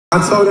I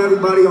told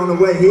everybody on the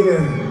way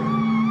here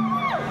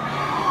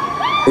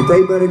that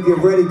they better get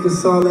ready,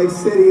 because Salt Lake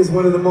City is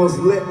one of the most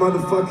lit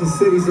motherfucking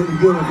cities in the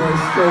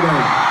universe, straight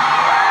up.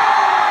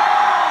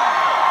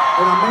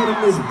 And I made them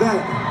this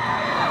bet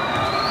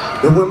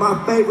that when my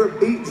favorite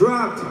beat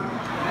dropped,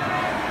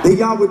 that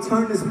y'all would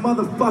turn this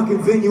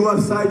motherfucking venue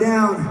upside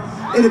down.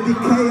 It'd be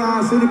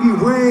chaos, it'd be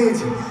rage,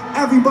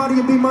 everybody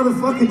would be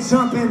motherfucking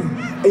jumping,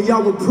 and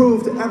y'all would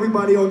prove to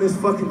everybody on this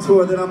fucking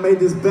tour that I made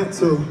this bet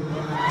to,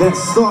 that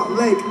Salt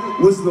Lake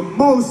was the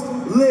most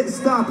lit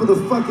stop of the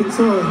fucking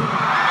tour.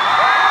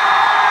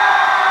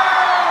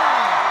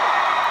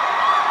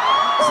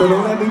 So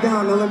don't let me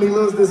down, don't let me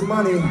lose this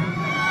money.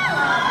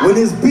 When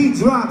this beat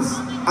drops,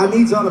 I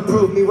need y'all to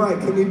prove me right.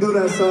 Can you do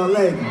that, Salt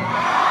Lake?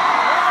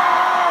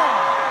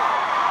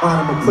 Alright,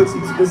 I'm gonna put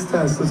you to this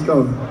test, let's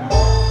go.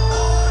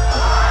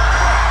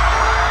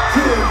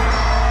 Yeah,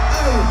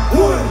 hey,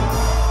 1,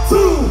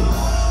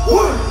 2,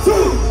 1,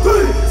 2.